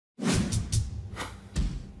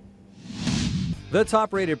The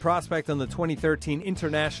top-rated prospect on the 2013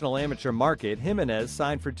 international amateur market, Jimenez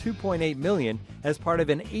signed for $2.8 million as part of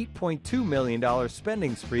an $8.2 million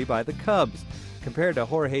spending spree by the Cubs. Compared to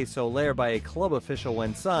Jorge Soler by a club official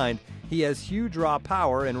when signed, he has huge raw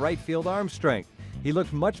power and right field arm strength. He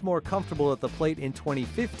looked much more comfortable at the plate in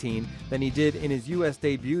 2015 than he did in his U.S.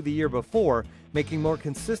 debut the year before, making more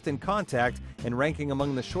consistent contact and ranking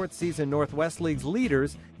among the short-season Northwest League's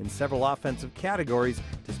leaders in several offensive categories,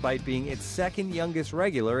 despite being its second youngest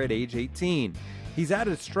regular at age 18. He's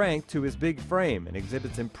added strength to his big frame and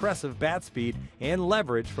exhibits impressive bat speed and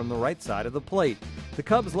leverage from the right side of the plate. The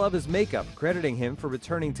Cubs love his makeup, crediting him for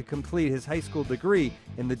returning to complete his high school degree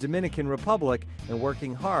in the Dominican Republic and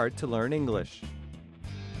working hard to learn English.